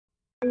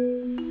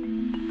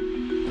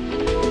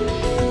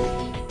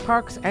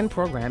Parks and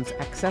programs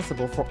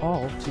accessible for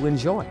all to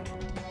enjoy.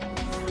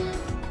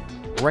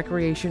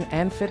 Recreation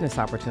and fitness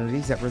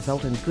opportunities that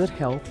result in good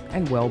health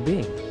and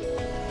well-being.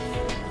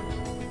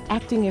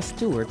 Acting as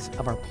stewards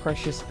of our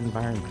precious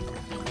environment.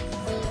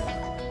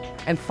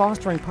 And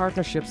fostering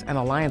partnerships and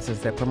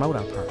alliances that promote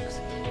our parks.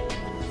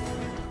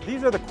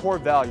 These are the core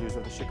values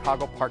of the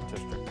Chicago Park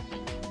District.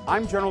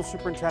 I'm General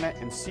Superintendent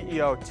and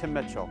CEO Tim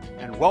Mitchell,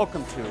 and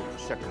welcome to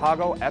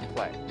Chicago at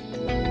Play.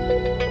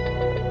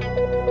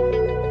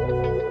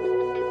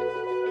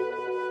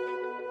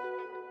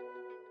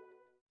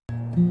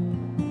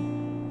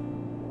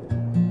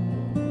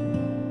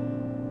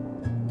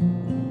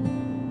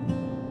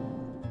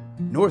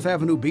 North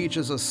Avenue Beach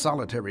is a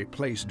solitary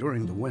place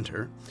during the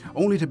winter,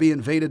 only to be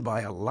invaded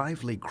by a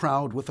lively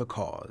crowd with a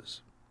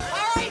cause. All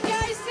right,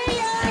 guys, see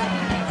ya!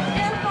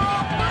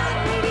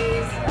 Careful,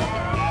 ladies!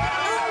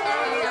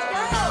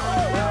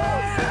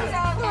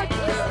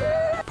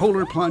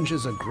 Polar Plunge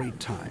is a great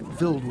time,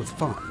 filled with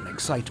fun and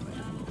excitement.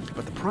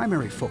 But the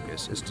primary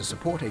focus is to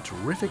support a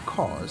terrific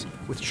cause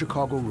with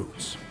Chicago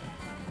roots.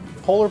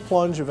 Polar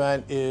Plunge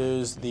event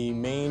is the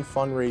main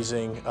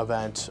fundraising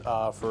event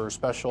for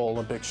Special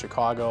Olympics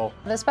Chicago.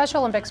 The Special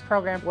Olympics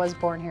program was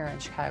born here in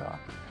Chicago.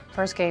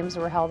 First games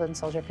were held in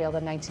Soldier Field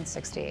in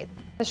 1968.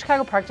 The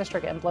Chicago Park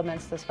District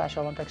implements the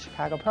Special Olympics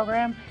Chicago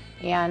program,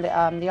 and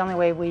the only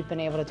way we've been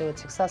able to do it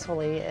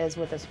successfully is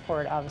with the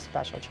support of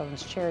Special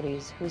Children's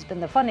Charities, who's been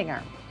the funding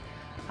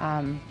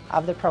arm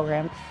of the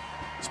program.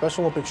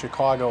 Special Olympics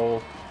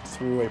Chicago,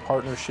 through a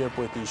partnership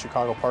with the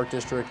Chicago Park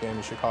District and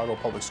the Chicago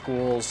Public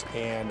Schools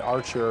and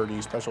our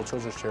charity, Special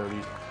Children's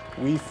Charities,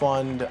 we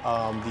fund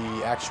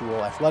the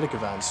actual athletic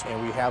events,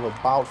 and we have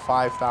about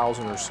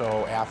 5,000 or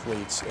so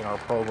athletes in our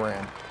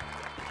program.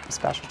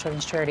 Special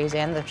Children's Charities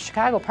and the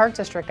Chicago Park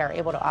District are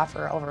able to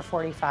offer over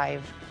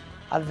 45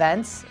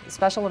 events,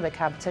 Special Olympic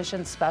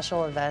competitions,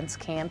 special events,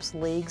 camps,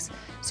 leagues.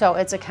 So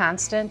it's a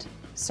constant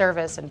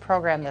service and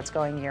program that's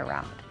going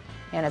year-round.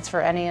 And it's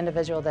for any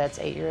individual that's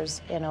 8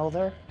 years and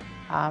older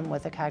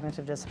with a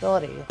cognitive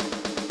disability.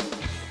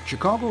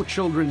 Chicago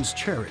Children's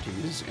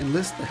Charities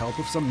enlist the help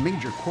of some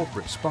major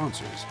corporate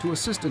sponsors to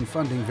assist in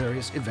funding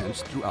various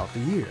events throughout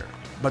the year.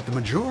 But the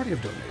majority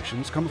of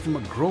donations come from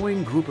a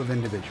growing group of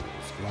individuals,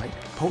 like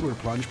Polar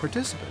Plunge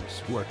participants,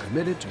 who are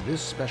committed to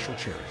this special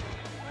charity.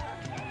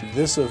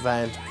 This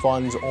event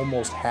funds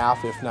almost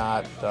half, if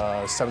not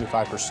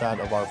 75%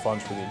 of our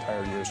funds for the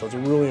entire year. So it's a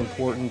really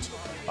important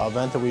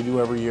event that we do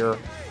every year.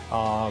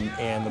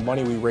 And the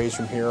money we raise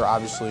from here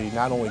obviously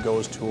not only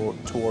goes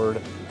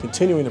toward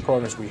continuing the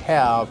programs we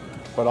have,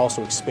 but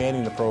also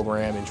expanding the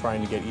program and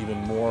trying to get even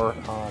more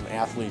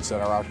athletes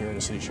that are out here in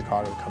the city of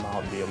Chicago to come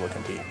out and be able to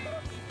compete.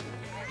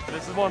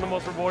 This is one of the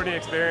most rewarding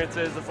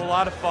experiences. It's a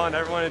lot of fun.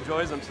 Everyone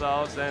enjoys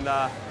themselves, and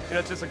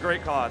it's just a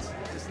great cause.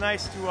 It's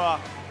nice to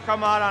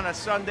come out on a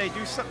Sunday,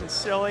 do something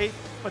silly,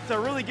 but to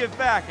really give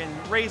back and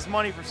raise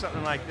money for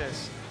something like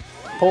this.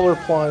 Polar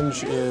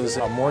Plunge is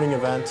a morning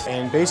event,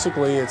 and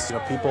basically it's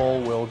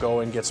people will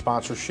go and get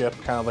sponsorship,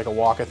 kind of like a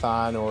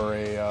walkathon or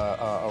a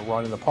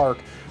run in the park.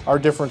 Our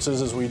difference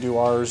is we do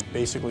ours.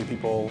 Basically,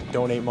 people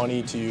donate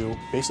money to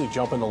basically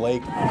jump in the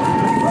lake. People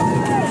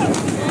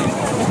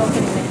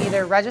can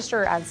either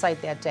register on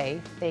site that day.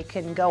 They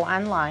can go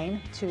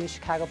online to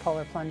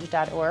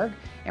chicagopolarplunge.org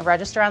and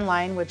register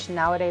online, which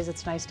nowadays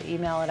it's nice to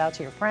email it out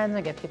to your friends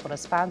and get people to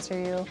sponsor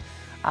you.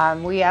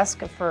 We ask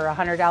for a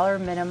 $100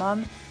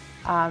 minimum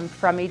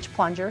from each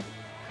plunger.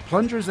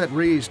 Plungers that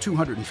raise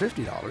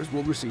 $250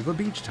 will receive a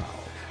beach towel,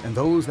 and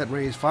those that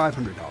raise $500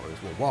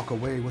 will walk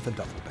away with a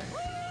duffel bag.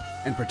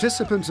 And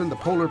participants in the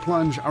Polar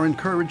Plunge are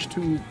encouraged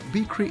to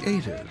be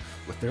creative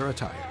with their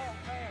attire.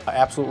 I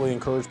absolutely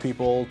encourage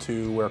people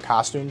to wear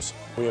costumes.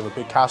 We have a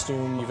big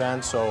costume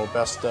event, so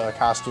best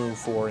costume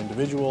for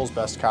individuals,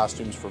 best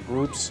costumes for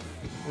groups.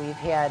 We've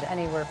had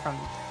anywhere from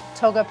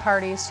toga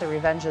parties to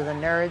Revenge of the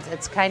Nerds.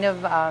 It's kind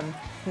of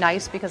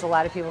nice because a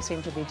lot of people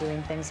seem to be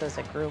doing things as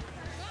a group.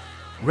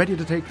 Ready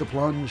to take the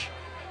plunge?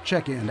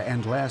 Check-in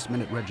and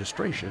last-minute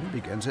registration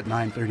begins at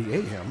 9:30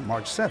 a.m.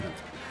 March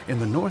 7th in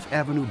the North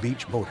Avenue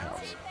Beach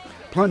Boathouse.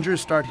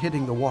 Plungers start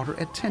hitting the water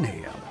at 10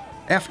 a.m.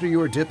 After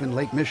your dip in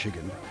Lake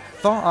Michigan,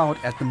 thaw out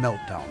at the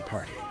Meltdown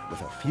Party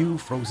with a few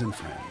frozen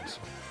friends.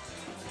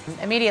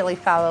 Immediately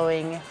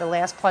following the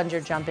last plunger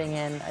jumping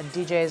in, a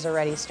DJ's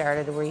already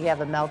started. We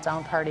have a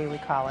Meltdown Party, we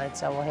call it,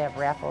 so we'll have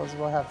raffles,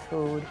 we'll have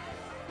food.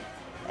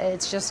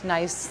 It's just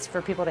nice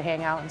for people to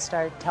hang out and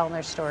start telling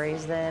their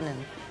stories then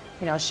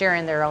and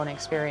sharing their own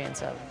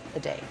experience of the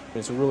day.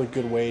 It's a really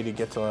good way to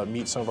get to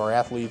meet some of our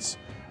athletes,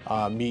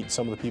 meet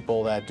some of the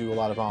people that do a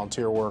lot of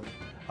volunteer work,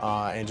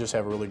 and just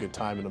have a really good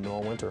time in the middle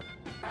of winter.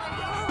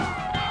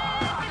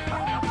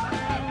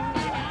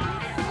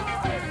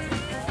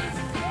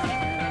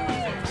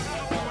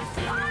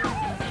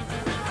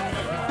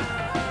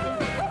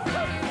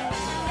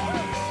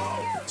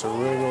 It's a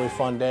really, really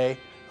fun day.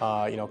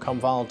 Come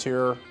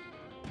volunteer,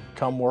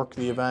 come work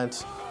the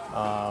event,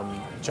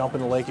 jump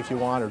in the lake if you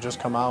want, or just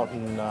come out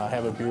and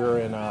have a beer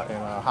and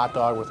a hot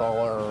dog with all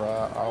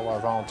our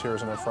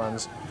volunteers and our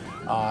friends.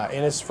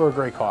 And it's for a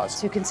great cause.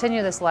 To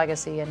continue this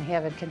legacy and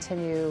have it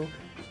continue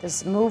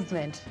this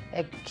movement,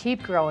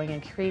 keep growing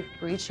and keep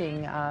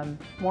reaching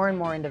more and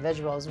more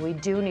individuals, we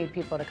do need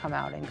people to come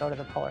out and go to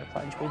the Polar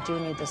Plunge. We do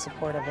need the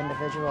support of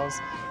individuals,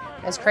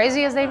 as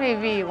crazy as they may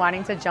be,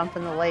 wanting to jump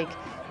in the lake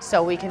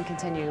so we can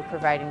continue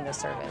providing this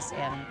service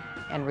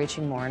and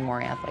reaching more and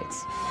more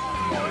athletes.